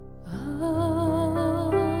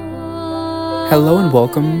Hello and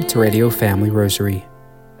welcome to Radio Family Rosary.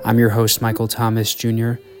 I'm your host, Michael Thomas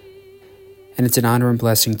Jr., and it's an honor and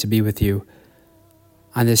blessing to be with you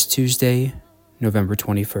on this Tuesday, November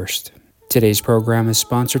 21st. Today's program is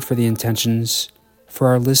sponsored for the intentions for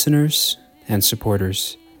our listeners and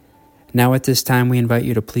supporters. Now at this time, we invite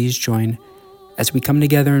you to please join as we come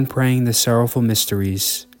together in praying the sorrowful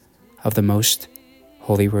mysteries of the Most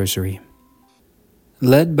Holy Rosary.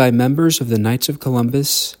 Led by members of the Knights of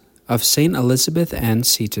Columbus of St. Elizabeth Ann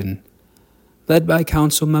Seton. Led by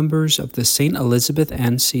council members of the St. Elizabeth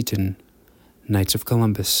Ann Seton Knights of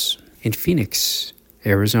Columbus in Phoenix,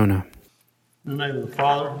 Arizona. In the name of the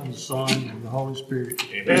Father, and the Son, and the Holy Spirit.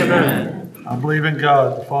 Amen. I believe in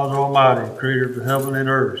God, the Father Almighty, creator of the heaven and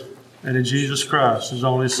earth, and in Jesus Christ, his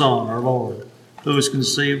only Son, our Lord, who was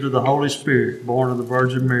conceived of the Holy Spirit, born of the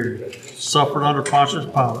Virgin Mary, suffered under Pontius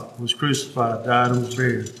Pilate, was crucified, died, and was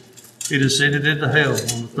buried. He descended into hell.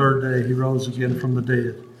 On the third day he rose again from the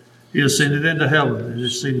dead. He ascended into heaven and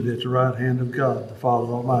is seated at the right hand of God, the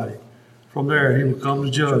Father Almighty. From there he will come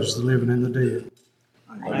to judge the living and the dead.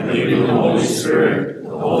 I believe in the Holy Spirit, the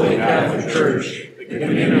Holy Catholic Church, the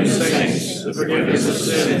communion of saints, the forgiveness of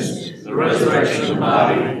sins, the resurrection of the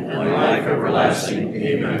body, and life everlasting.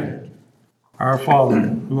 Amen. Our Father,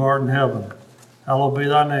 who art in heaven, hallowed be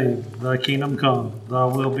thy name. Thy kingdom come, thy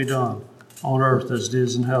will be done, on earth as it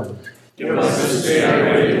is in heaven. Give us this day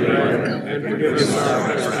our daily bread, and forgive us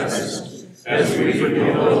our trespasses, as we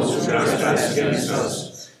forgive those who trespass against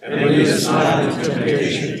us. And lead us not into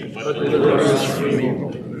temptation, but deliver us from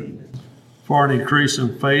evil. For an increase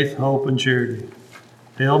in faith, hope, and charity.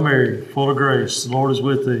 Hail Mary, full of grace, the Lord is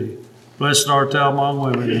with thee. Blessed art thou among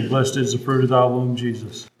women, and blessed is the fruit of thy womb,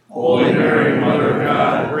 Jesus. Holy Mary, Mother of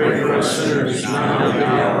God, pray for us sinners, now and at the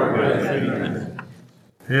hour of death. Amen.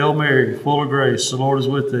 Hail Mary, full of grace, the Lord is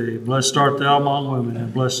with thee. Blessed art thou among women,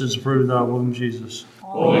 and blessed is the fruit of thy womb, Jesus.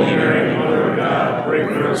 Holy Mary, Mother of God, pray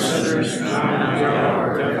for us sinners, now and at the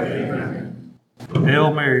hour of death. Amen.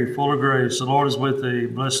 Hail Mary, full of grace, the Lord is with thee.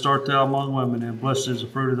 Blessed art thou among women, and blessed is the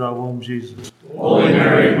fruit of thy womb, Jesus. Holy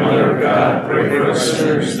Mary, Mother of God, pray for us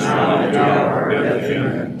sinners, now and at the hour of death.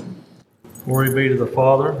 Amen. Glory be to the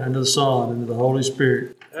Father, and to the Son, and to the Holy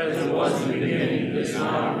Spirit. As it was in the beginning, is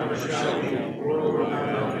now, and ever shall be, world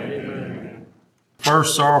without end. Amen.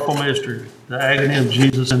 First sorrowful mystery, the agony of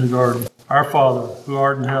Jesus in the garden. Our Father, who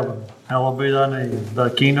art in heaven, hallowed be thy name. Thy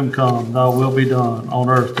kingdom come, thy will be done, on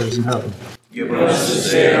earth as in heaven. Give us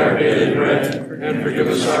this day our daily bread, and forgive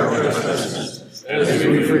us our trespasses, as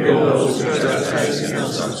we forgive those who trespass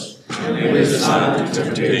against us. And lead us not into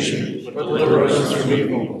temptation, but deliver us from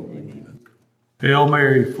evil. Hail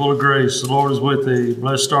Mary, full of grace, the Lord is with thee.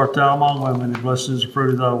 Blessed art thou among women, and blessed is the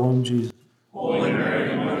fruit of thy womb, Jesus. Holy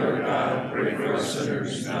Mary, Mother of God, pray for us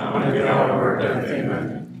sinners, now and at the hour of our death.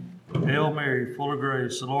 Amen. Hail Mary, full of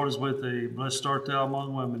grace, the Lord is with thee. Blessed art thou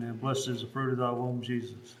among women, and blessed is the fruit of thy womb,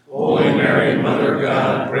 Jesus. Holy Mary, Mother of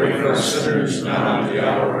God, pray for us sinners, now and at the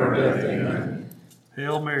hour of our death. Amen.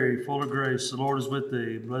 Hail Mary, full of grace, the Lord is with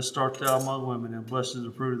thee. Blessed art thou among women, and blessed is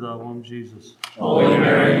the fruit of thy womb, Jesus. Holy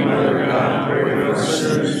Mary, Mother of God, pray for us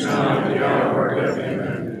sinners, now and at the hour of our death.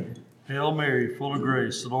 Amen. Hail Mary, full of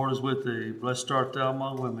grace, the Lord is with thee. Blessed art thou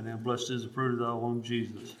among women, and blessed is the fruit of thy womb,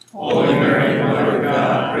 Jesus. Holy Mary, Mother of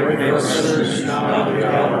God, pray for us sinners, now and at the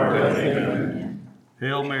hour of our death. Amen.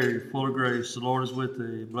 Hail Mary, full of grace, the Lord is with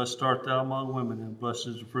thee. Blessed art thou among women, and blessed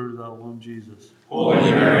is the fruit of thy womb, Jesus.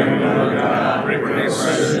 Holy Mary, Mother of God, pray for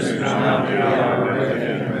us sinners, now and at the hour of our death.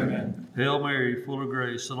 Amen. Hail Mary, full of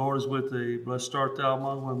grace, the Lord is with thee. Blessed art thou among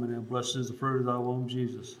women, and blessed is the fruit of thy womb,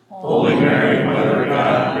 Jesus. Holy Mary, Mother of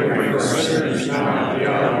God, pray for us sinners, now and at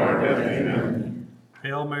the hour of our death. Amen.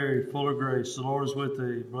 Hail Mary, full of grace, the Lord is with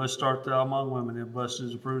thee. Blessed art thou among women, and blessed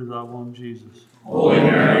is the fruit of thy womb, Jesus. Holy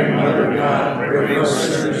Mary, Mother of God, pray for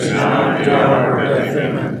us sinners, now and at the hour of our death.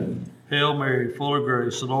 Amen. Hail Mary, full of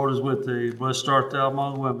grace, the Lord is with thee. Blessed art thou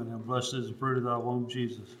among women, and blessed is the fruit of thy womb,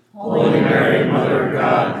 Jesus. Holy Mary, Mother of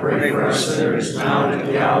God, pray for us sinners, now and at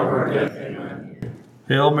the hour of our death. Amen.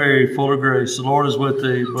 Hail Mary, full of grace, the Lord is with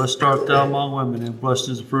thee. Blessed art thou among women, and blessed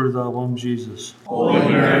is the fruit of thy womb, Jesus. Holy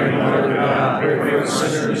Mary, Mother of God, pray for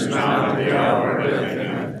us sinners, now and at the hour of our death.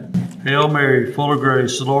 Amen. Hail Mary, full of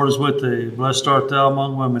grace, the Lord is with thee. Blessed art thou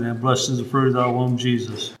among women, and blessed is the fruit of thy womb,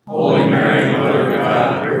 Jesus. Holy Mary, Mother of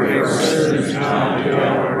God, pray for us sinners, now and at the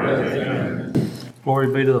hour of our death. Amen.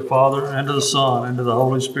 Glory be to the Father, and to the Son, and to the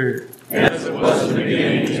Holy Spirit. As it was in the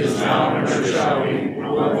beginning, is now, and ever shall be,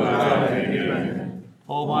 world without end. Amen.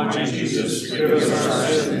 O my Jesus, forgive us our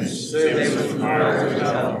sins, save us from the fires of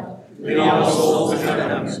hell. Lead all souls to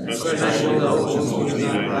heaven, especially those who most need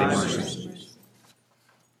thy mercy.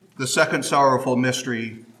 The second sorrowful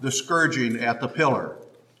mystery, the scourging at the pillar.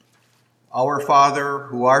 Our Father,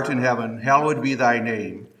 who art in heaven, hallowed be thy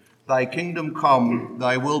name. Thy kingdom come,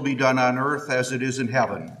 thy will be done on earth as it is in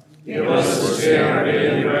heaven. Give us this day our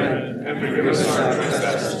daily bread, and forgive us our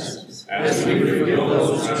trespasses, as we forgive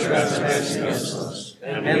those who trespass against us.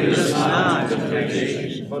 And lead us not into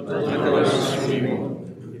temptation, but deliver us from evil.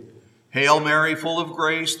 Hail Mary, full of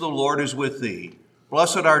grace, the Lord is with thee.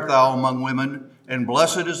 Blessed art thou among women, and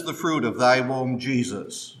blessed is the fruit of thy womb,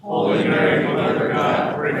 Jesus. Holy Mary, Mother of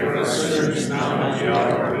God, pray for us sinners now and at the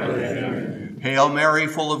hour of our death. Amen. Hail Mary,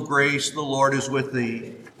 full of grace, the Lord is with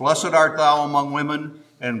thee. Blessed art thou among women,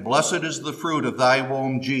 and blessed is the fruit of thy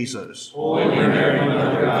womb, Jesus. Holy Mary,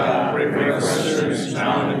 Mother of God, pray for us sinners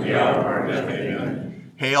now and at the hour of our death.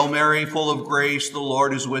 Amen. Hail Mary, full of grace, the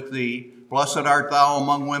Lord is with thee. Blessed art thou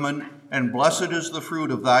among women, and blessed is the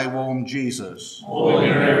fruit of thy womb, Jesus. Holy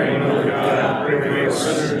Mary, Mother of God, pray for us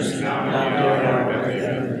sinners now and at the hour of our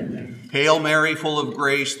death. Amen. Hail Mary, full of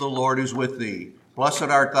grace, the Lord is with thee. Blessed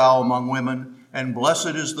art thou among women, and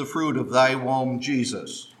blessed is the fruit of thy womb,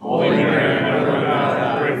 Jesus. Holy Mary, Mother of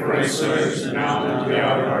God, pray for us sinners now and at the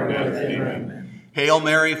hour of our death. Amen. Hail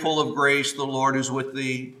Mary, full of grace, the Lord is with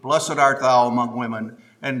thee. Blessed art thou among women,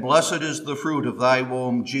 and blessed is the fruit of thy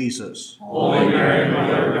womb, Jesus. Holy Mary,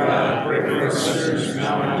 Mother of God, pray for us sinners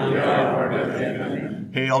now and at the hour of our death.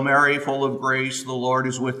 Amen. Hail Mary, full of grace, the Lord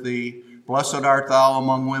is with thee. Blessed art thou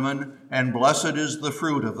among women, and blessed is the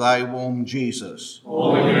fruit of thy womb, Jesus.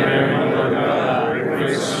 Holy Mary, Mother of God,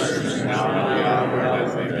 pray for us sinners now and at the hour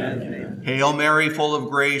of our death. Amen. Hail Mary, full of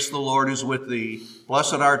grace, the Lord is with thee.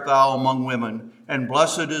 Blessed art thou among women, and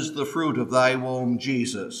blessed is the fruit of thy womb,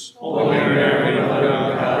 Jesus. Holy Mary, Mother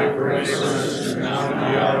of God, pray for us sinners now and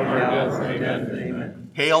at the hour of our death.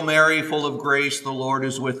 Amen. Hail Mary, full of grace, the Lord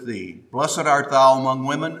is with thee. Blessed art thou among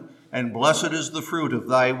women, and blessed is the fruit of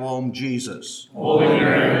thy womb, Jesus. Holy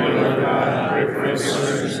Mary, Mother of God, pray for us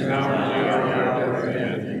sinners now and at the hour of our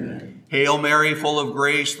death. Amen. Hail Mary, full of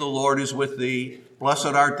grace, the Lord is with thee. Blessed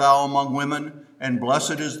art thou among women, and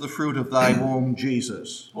blessed is the fruit of thy womb,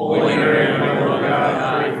 Jesus. Holy Mary, Mother of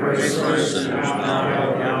God, pray for us sinners now and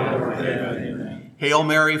at the hour of our death. Amen. Hail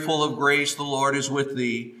Mary, full of grace, the Lord is with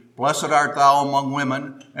thee. Blessed art thou among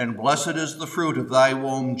women, and blessed is the fruit of thy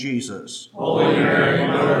womb, Jesus. Holy Mary,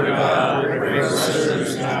 Mother of God, pray for us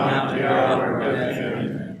sinners now and at the hour of our death.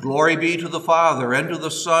 Amen. Glory be to the Father, and to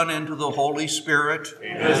the Son, and to the Holy Spirit.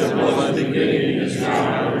 As it was in the beginning, is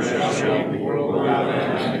now, and ever shall be, world without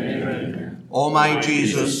end. Amen. O my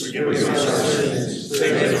Jesus, forgive us our sins,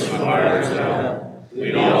 save us from the fires of hell.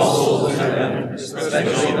 Lead all souls to heaven,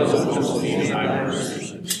 especially those who most need thy mercy.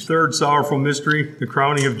 Third sorrowful mystery, the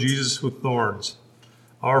crowning of Jesus with thorns.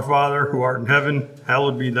 Our Father, who art in heaven,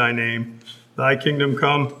 hallowed be thy name. Thy kingdom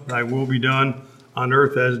come, thy will be done, on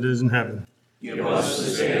earth as it is in heaven. Give us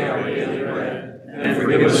this day our daily bread, and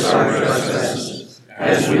forgive us our trespasses,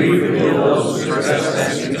 as we forgive those who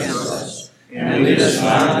trespass against us. And lead us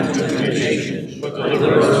not into temptation, but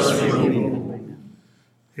deliver us from evil.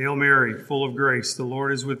 Hail Mary, full of grace, the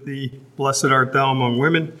Lord is with thee. Blessed art thou among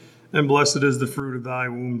women, and blessed is the fruit of thy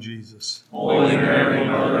womb, Jesus. Holy Mary,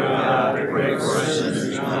 Mother of God, pray for us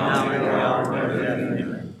sinners now and at the hour of our death.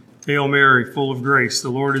 Amen. Hail Mary, full of grace, the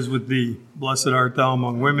Lord is with thee. Blessed art thou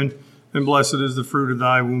among women, and blessed is the fruit of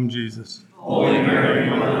thy womb, Jesus. Holy Mary,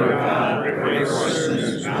 Mother of God, pray for us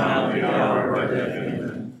sinners now and at the hour of our death.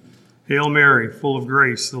 Amen. Hail Mary, full of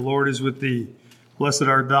grace, the Lord is with thee. Blessed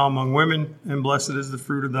art thou among women, and blessed is the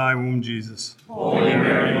fruit of thy womb, Jesus. Holy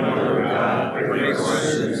Mary, Mother of God, pray for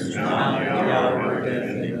us sinners now and at the hour of our death.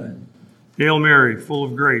 Amen. Hail Mary, full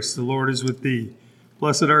of grace, the Lord is with thee.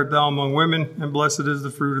 Blessed art thou among women, and blessed is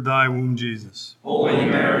the fruit of thy womb, Jesus. Holy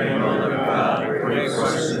Mary, Mother of God, pray for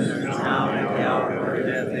us sinners now and at the hour of our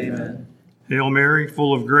death. Amen. Hail Mary,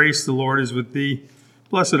 full of grace, the Lord is with thee.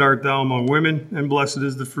 Blessed art thou among women, and blessed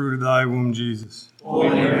is the fruit of thy womb, Jesus. Holy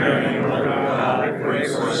Mary, Mother of God, pray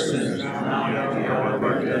for us sinners now and at the hour of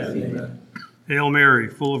our death. Amen. Hail Mary,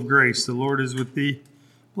 full of grace, the Lord is with thee.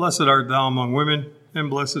 Blessed art thou among women, and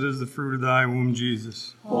blessed is the fruit of thy womb,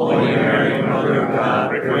 Jesus. Holy Mary, Mother of God,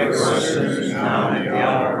 pray for us sinners now and at the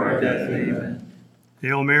hour of our death. Amen.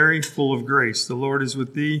 Hail Mary, full of grace, the Lord is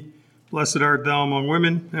with thee. Blessed art thou among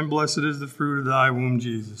women, and blessed is the fruit of thy womb,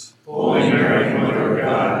 Jesus. Holy Mary, Mother of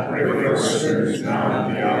God, pray for us sinners now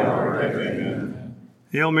and at the hour of our death. Amen.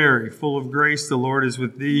 Hail Mary, full of grace, the Lord is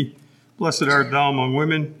with thee. Blessed art thou among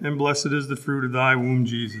women, and blessed is the fruit of thy womb,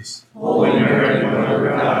 Jesus. Holy Mary, Mother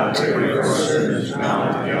of God, pray for us sinners now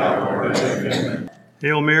and at the hour of our death. Amen.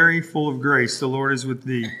 Hail Mary, full of grace, the Lord is with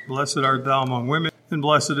thee. Blessed art thou among women, and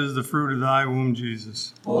blessed is the fruit of thy womb,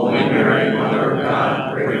 Jesus. Holy Mary, Mother of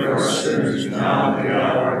God, pray for sinners, now and at the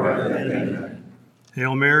hour of our death. Amen.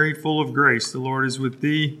 Hail Mary, full of grace, the Lord is with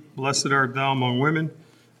thee. Blessed art thou among women,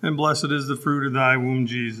 and blessed is the fruit of thy womb,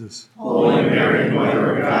 Jesus. Holy Mary,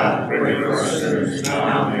 Mother of God, pray for us sinners,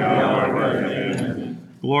 now and at the hour of our death.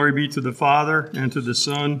 Amen. Glory be to the Father, and to the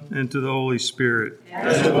Son, and to the Holy Spirit.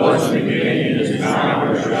 As it was in the beginning, is now,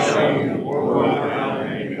 and ever shall be, world without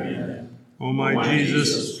end. Amen. O my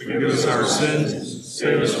Jesus, forgive us our sins,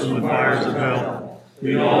 save us from the fires of hell.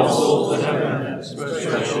 Lead all souls to heaven,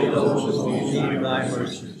 especially those who need thy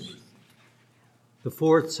mercy. The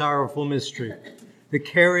fourth sorrowful mystery, the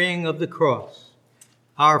carrying of the cross.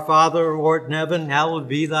 Our Father, who art in heaven, hallowed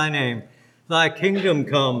be thy name. Thy kingdom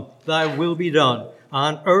come, thy will be done,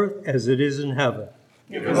 on earth as it is in heaven.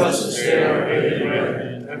 Give us this day our daily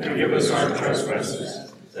bread, and forgive us our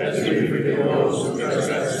trespasses, as we forgive those who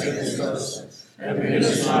trespass against us. And lead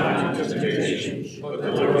us not into temptation, but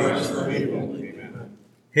deliver us from evil. Amen.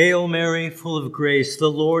 Hail Mary, full of grace, the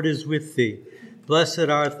Lord is with thee. Blessed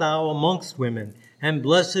art thou amongst women, and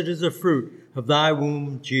blessed is the fruit of thy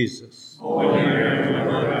womb, Jesus. Holy Mary,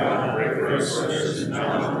 Mother of God, pray for us sinners,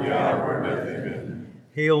 now and at the hour of our death. Amen.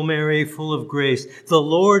 Hail Mary, full of grace, the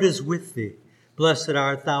Lord is with thee. Blessed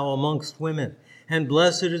art thou amongst women, and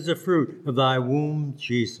blessed is the fruit of thy womb,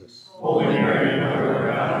 Jesus. Holy Mary, Mother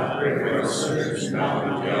of God, pray for us sinners, now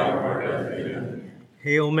and at the hour of our death. Amen.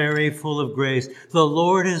 Hail Mary, full of grace, the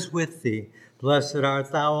Lord is with thee. Blessed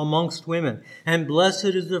art thou amongst women, and blessed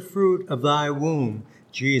is the fruit of thy womb,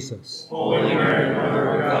 Jesus. Holy Mary, Mother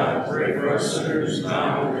of God, pray for us sinners,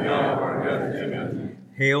 now and at the hour of our death. Amen.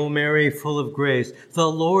 Hail Mary, full of grace, the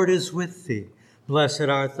Lord is with thee. Blessed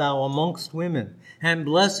art thou amongst women, and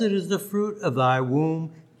blessed is the fruit of thy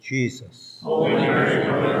womb, Jesus. Holy Mary,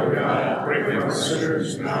 Mother of God, pray for us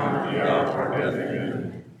sinners, now and at the hour of our death.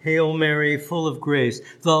 Amen. Hail Mary, full of grace,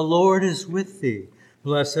 the Lord is with thee.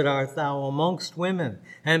 Blessed art thou amongst women,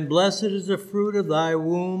 and blessed is the fruit of thy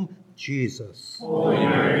womb, Jesus. Holy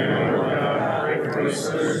Mary, Mother of God, pray for us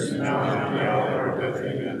sinners, now and at the hour of our death.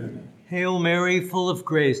 Amen. Hail Mary, full of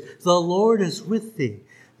grace, the Lord is with thee.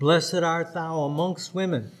 Blessed art thou amongst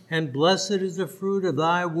women, and blessed is the fruit of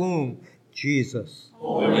thy womb, Jesus.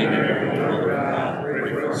 Holy Mary, Mother of God,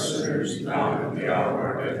 pray for us sinners, now and at the hour of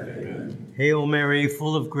our death. Amen. Hail Mary,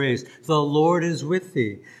 full of grace, the Lord is with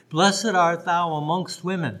thee. Blessed art thou amongst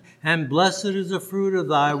women, and blessed is the fruit of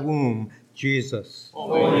thy womb, Jesus.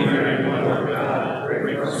 Holy Mary, Mother of God,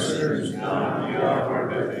 pray for us sinners, now and at the hour of our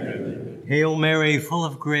death. Amen. Hail Mary, full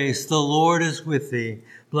of grace, the Lord is with thee.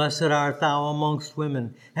 Blessed art thou amongst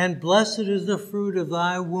women, and blessed is the fruit of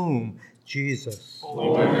thy womb, Jesus.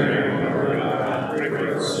 Holy Mary, Mother of God, pray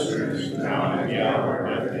for us sinners, now and at the hour of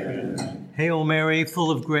our death. Amen. Hail Mary, full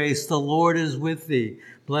of grace, the Lord is with thee.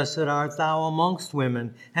 Blessed art thou amongst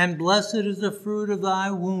women, and blessed is the fruit of thy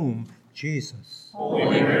womb, Jesus.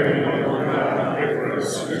 Holy Mary, Mother of God, pray for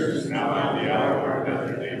us sinners, now and at the hour of our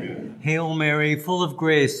death. Amen. Hail Mary, full of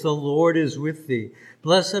grace, the Lord is with thee.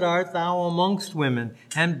 Blessed art thou amongst women,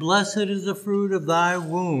 and blessed is the fruit of thy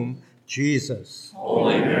womb, Jesus.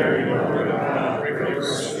 Holy Mary, Mother of God, pray for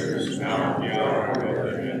us sinners, now and at the hour of our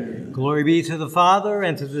death. Amen. Glory be to the Father,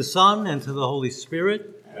 and to the Son, and to the Holy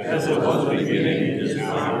Spirit. As it was in the beginning, is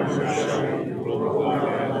now, and ever shall be, world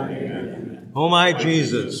without end. Amen. O my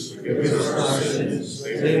Jesus, Forgive us our sins,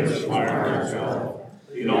 save us from the fire of hell.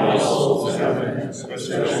 Lead all souls to heaven,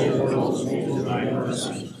 especially those who need thy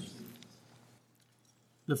mercy.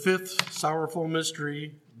 The fifth sorrowful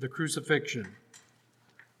mystery, the crucifixion.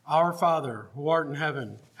 Our Father, who art in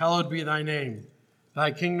heaven, hallowed be thy name.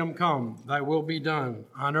 Thy kingdom come, thy will be done,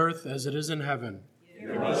 on earth as it is in heaven.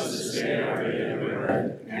 Give us this day our daily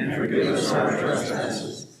bread, and forgive us our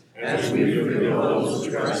trespasses, as we forgive those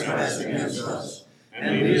who trespass against us.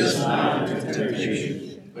 And lead us not into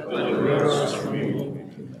temptation, but deliver us from evil.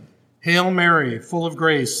 Hail Mary, full of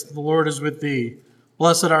grace, the Lord is with thee.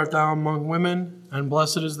 Blessed art thou among women, and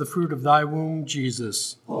blessed is the fruit of thy womb,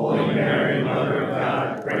 Jesus. Holy Mary, Mother of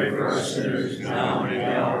God, pray for us sinners, now and at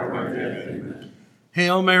the hour of our death. Amen.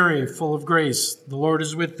 Hail Mary, full of grace, the Lord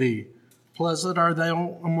is with thee. Blessed art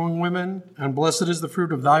thou among women, and blessed is the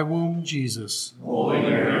fruit of thy womb, Jesus. Holy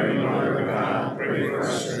Mary, Mother of God, pray for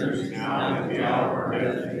us sinners, now and at the hour of our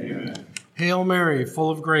death. Amen. Hail Mary, full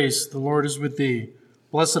of grace, the Lord is with thee.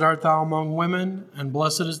 Blessed art thou among women, and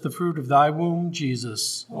blessed is the fruit of thy womb,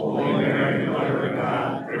 Jesus. Holy Mary, Mother of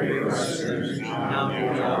God, pray for us sinners, now and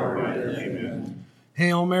at the hour of our death. Amen.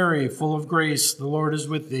 Hail Mary, full of grace, the Lord is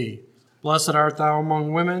with thee. Blessed art thou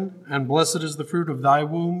among women, and blessed is the fruit of thy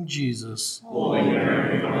womb, Jesus. Holy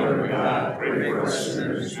Mary, Mother of God, pray for us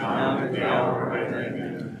sinners, now and at the hour of our death.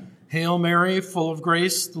 Amen. Hail Mary, full of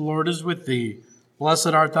grace, the Lord is with thee.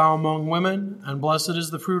 Blessed art thou among women, and blessed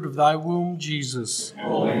is the fruit of thy womb, Jesus.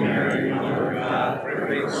 Holy Mary, Mother of God,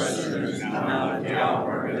 pray for us sinners now and at the hour of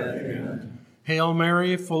our death. Amen. Hail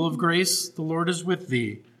Mary, full of grace, the Lord is with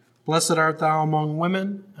thee. Blessed art thou among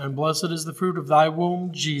women, and blessed is the fruit of thy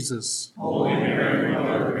womb, Jesus. Holy Mary,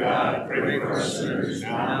 Mother of God, pray for us sinners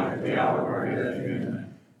now and at the hour of our death.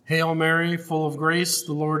 Amen. Hail Mary, full of grace,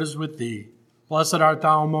 the Lord is with thee. Blessed art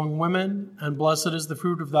thou among women, and blessed is the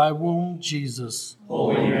fruit of thy womb, Jesus.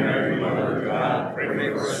 Holy Mary, Mother of God,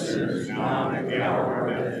 pray for us sinners now and at the hour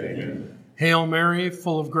of our death. Amen. Hail Mary,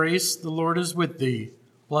 full of grace, the Lord is with thee.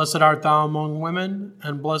 Blessed art thou among women,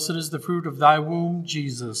 and blessed is the fruit of thy womb,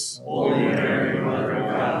 Jesus. Holy Mary, Mother of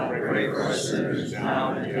God, pray for us sinners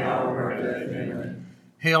now and at the hour of our death. Amen.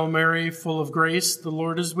 Hail Mary, full of grace, the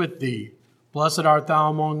Lord is with thee. Blessed art thou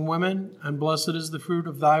among women, and blessed is the fruit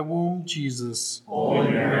of thy womb, Jesus. Holy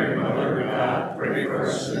Mary, Mother of God, pray for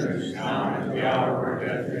us sinners now and at the hour of our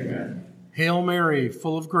death. Amen. Hail Mary,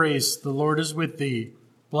 full of grace, the Lord is with thee.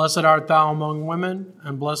 Blessed art thou among women,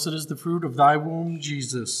 and blessed is the fruit of thy womb,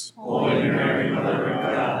 Jesus. Holy Mary, Mother of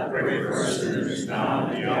God, pray for us sinners now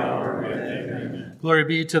and at the hour of our death. Amen. Glory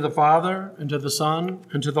be to the Father, and to the Son,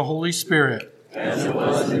 and to the Holy Spirit. As it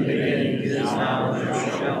was in the beginning, is now, and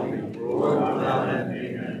ever shall be, world without end.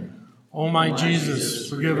 Amen. O my Jesus,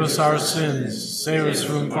 forgive us our sins, save us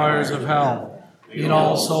from fires of hell, lead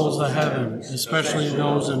all souls to heaven, especially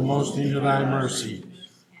those in most need of thy mercy.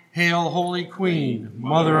 Hail, Holy Queen,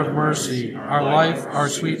 Mother of mercy, our life, our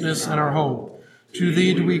sweetness, and our hope. To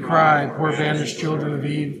thee do we cry, poor banished children of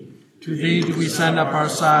Eve. To thee do we send up our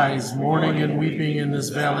sighs, mourning and weeping in this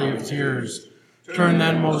valley of tears. Turn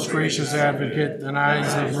then, most gracious advocate, thine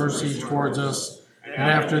eyes of mercy towards us, and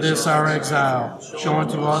after this our exile, show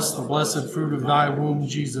unto us the blessed fruit of thy womb,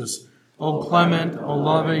 Jesus. O clement, O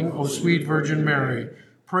loving, O sweet Virgin Mary,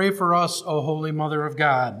 pray for us, O Holy Mother of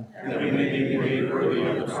God. That we may be made worthy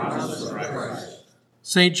of the promises of Christ.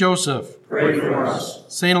 Saint Joseph, Pray for us.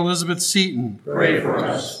 Saint Elizabeth Seton, Pray for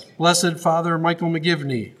us. Blessed Father Michael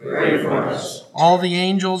McGivney, Pray for us. all the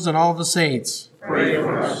angels and all the saints, Pray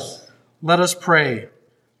for us. let us pray.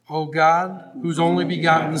 O God, whose only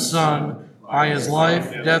begotten Son, by his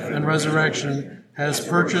life, death, and resurrection, has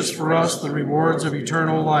purchased for us the rewards of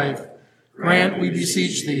eternal life, grant, we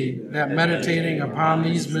beseech thee, that meditating upon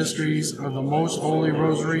these mysteries of the most holy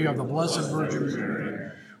rosary of the Blessed Virgin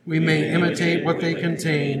Mary, we may imitate what they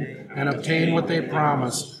contain and obtain what they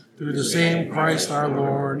promise, through the same Christ our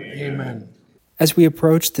Lord. Amen. As we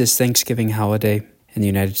approach this Thanksgiving holiday in the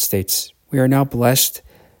United States, we are now blessed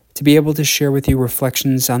to be able to share with you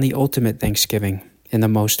reflections on the ultimate Thanksgiving in the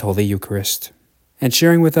Most Holy Eucharist. And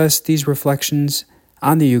sharing with us these reflections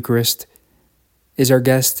on the Eucharist is our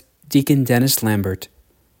guest, Deacon Dennis Lambert,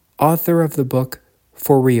 author of the book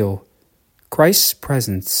For Real, Christ's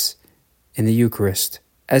Presence in the Eucharist,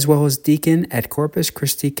 as well as deacon at Corpus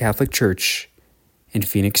Christi Catholic Church in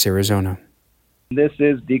Phoenix, Arizona. This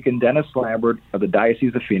is Deacon Dennis Lambert of the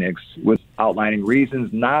Diocese of Phoenix, with outlining reasons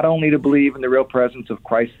not only to believe in the real presence of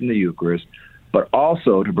Christ in the Eucharist, but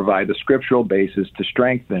also to provide the scriptural basis to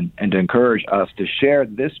strengthen and to encourage us to share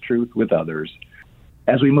this truth with others.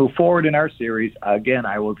 As we move forward in our series, again,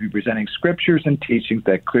 I will be presenting scriptures and teachings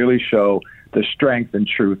that clearly show the strength and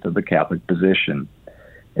truth of the Catholic position.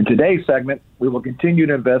 In today's segment, we will continue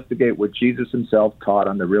to investigate what Jesus himself taught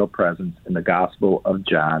on the real presence in the Gospel of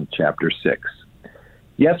John, chapter 6.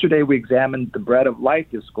 Yesterday, we examined the bread of life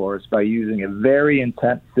discourse by using a very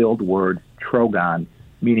intent-filled word, trogon,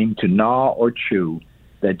 meaning to gnaw or chew,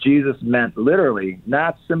 that Jesus meant literally,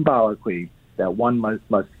 not symbolically, that one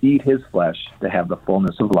must eat his flesh to have the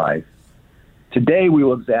fullness of life. Today, we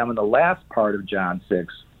will examine the last part of John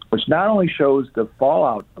 6, which not only shows the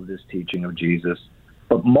fallout of this teaching of Jesus,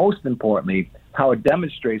 but most importantly, how it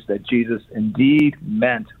demonstrates that Jesus indeed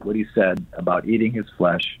meant what he said about eating his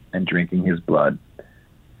flesh and drinking his blood.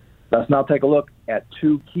 Let's now take a look at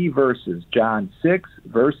two key verses, John 6,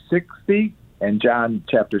 verse 60, and John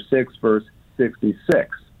chapter 6, verse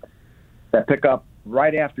 66, that pick up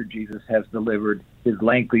right after Jesus has delivered his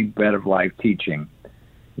lengthy bread of life teaching.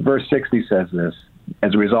 Verse 60 says this,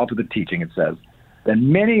 as a result of the teaching, it says,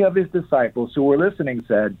 "Then many of his disciples who were listening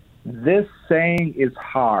said, 'This saying is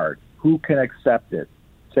hard. Who can accept it?'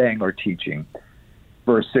 Saying or teaching."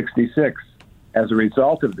 Verse 66, as a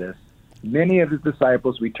result of this, many of his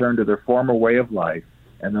disciples returned to their former way of life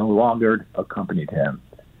and no longer accompanied him.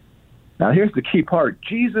 Now here's the key part.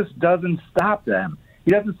 Jesus doesn't stop them.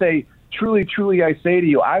 He doesn't say, "Truly, truly, I say to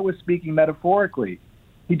you," I was speaking metaphorically.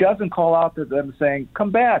 He doesn't call out to them saying,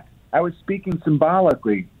 "Come back, I was speaking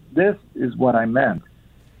symbolically. This is what I meant."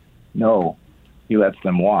 No, he lets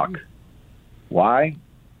them walk. Why?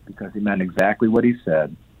 Because he meant exactly what he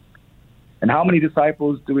said. And how many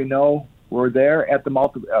disciples do we know were there at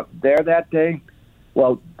there that day?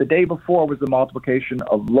 Well, the day before was the multiplication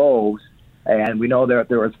of loaves, and we know that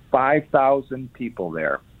there was 5,000 people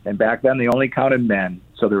there. And back then they only counted men,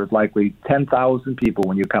 so there was likely 10,000 people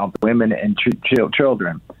when you count the women and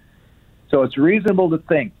children. So it's reasonable to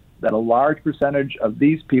think that a large percentage of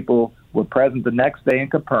these people were present the next day in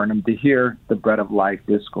Capernaum to hear the Bread of Life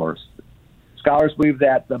discourse. Scholars believe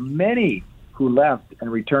that the many who left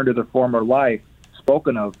and returned to their former life,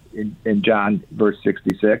 spoken of in John verse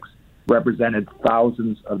 66, represented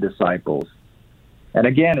thousands of disciples. And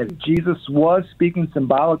again, if Jesus was speaking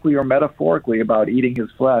symbolically or metaphorically about eating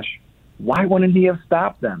his flesh, why wouldn't he have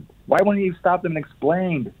stopped them? Why wouldn't he have stopped them and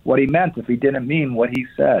explained what he meant if he didn't mean what he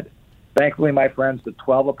said? Thankfully, my friends, the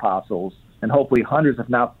 12 apostles, and hopefully hundreds, if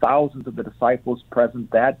not thousands of the disciples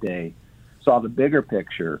present that day, saw the bigger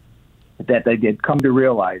picture, that they did come to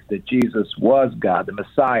realize that Jesus was God, the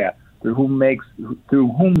Messiah, through whom makes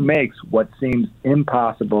what seems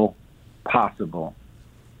impossible possible.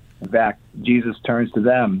 In fact, Jesus turns to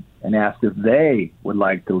them and asks if they would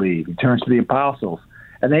like to leave. He turns to the apostles,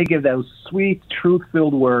 and they give those sweet,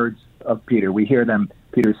 truth-filled words of Peter. We hear them.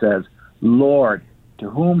 Peter says, "Lord,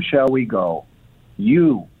 to whom shall we go?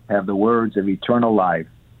 You have the words of eternal life,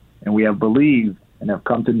 and we have believed and have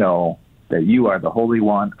come to know that you are the Holy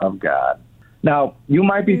One of God." Now, you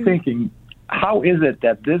might be thinking, how is it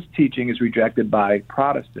that this teaching is rejected by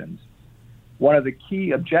Protestants? One of the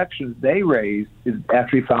key objections they raised is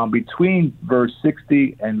actually found between verse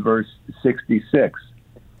 60 and verse 66.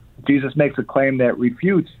 Jesus makes a claim that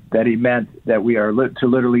refutes that he meant that we are to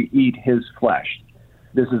literally eat his flesh.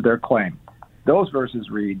 This is their claim. Those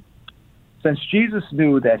verses read, "Since Jesus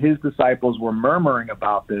knew that his disciples were murmuring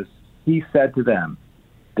about this, he said to them,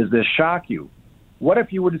 'Does this shock you? What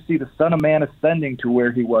if you were to see the Son of Man ascending to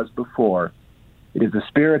where he was before? It is the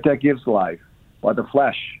Spirit that gives life, while the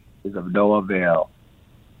flesh is of no avail.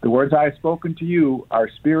 The words I have spoken to you are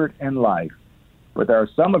spirit and life, but there are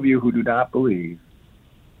some of you who do not believe.'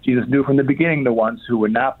 Jesus knew from the beginning the ones who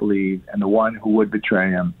would not believe and the one who would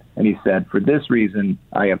betray him. And he said, 'For this reason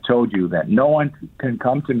I have told you that no one can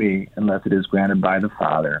come to me unless it is granted by the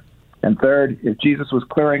Father.'" And third, if Jesus was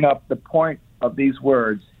clearing up the point of these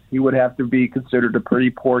words, he would have to be considered a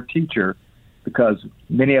pretty poor teacher, because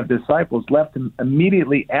many of the disciples left him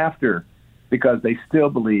immediately after because they still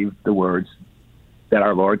believed the words that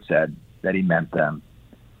our Lord said, that he meant them.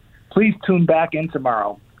 Please tune back in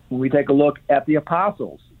tomorrow when we take a look at the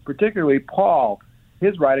apostles, particularly Paul,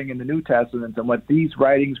 his writing in the New Testament, and what these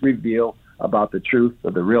writings reveal about the truth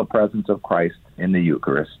of the real presence of Christ in the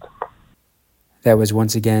Eucharist. That was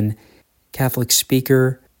once again Catholic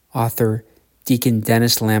speaker, author, Deacon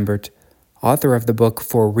Dennis Lambert, author of the book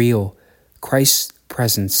For Real, Christ's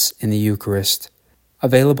Presence in the Eucharist,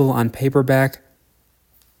 available on paperback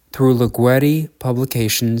through Liguori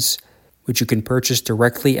Publications, which you can purchase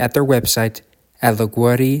directly at their website at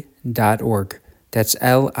liguori.org. That's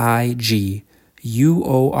LIGUORI.org.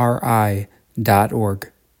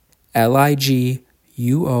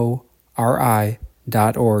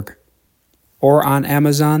 LIGUORI.org. Or on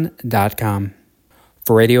Amazon.com.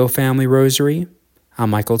 For Radio Family Rosary, I'm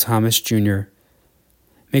Michael Thomas Jr.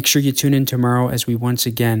 Make sure you tune in tomorrow as we once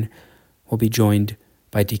again will be joined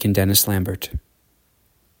by Deacon Dennis Lambert.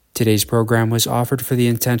 Today's program was offered for the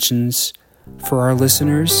intentions for our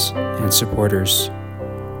listeners and supporters.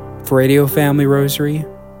 For Radio Family Rosary,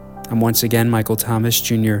 I'm once again Michael Thomas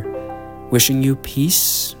Jr., wishing you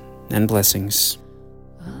peace and blessings.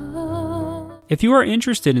 If you are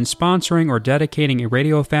interested in sponsoring or dedicating a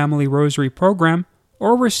Radio Family Rosary program,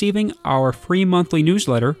 or receiving our free monthly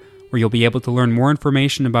newsletter, where you'll be able to learn more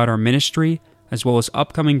information about our ministry, as well as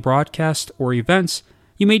upcoming broadcasts or events,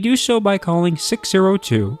 you may do so by calling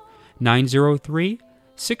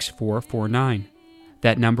 602-903-6449.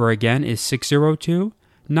 That number again is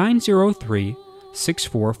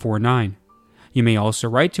 602-903-6449. You may also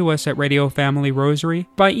write to us at Radio Family Rosary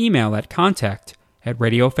by email at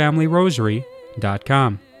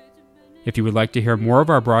contact@radiofamilyrosary.com. If you would like to hear more of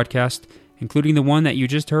our broadcast, including the one that you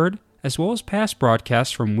just heard, as well as past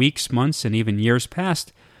broadcasts from weeks, months, and even years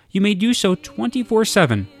past, you may do so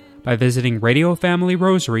 24/7 by visiting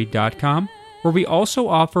radiofamilyrosary.com, where we also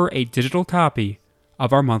offer a digital copy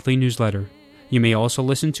of our monthly newsletter. You may also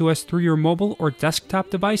listen to us through your mobile or desktop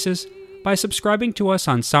devices by subscribing to us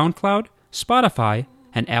on SoundCloud, Spotify,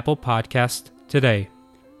 and Apple Podcasts today.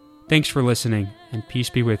 Thanks for listening, and peace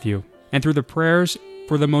be with you. And through the prayers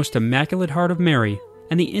for the most Immaculate Heart of Mary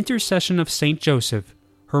and the intercession of Saint Joseph,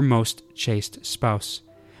 her most chaste spouse,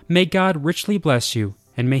 may God richly bless you,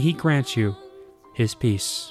 and may he grant you his peace.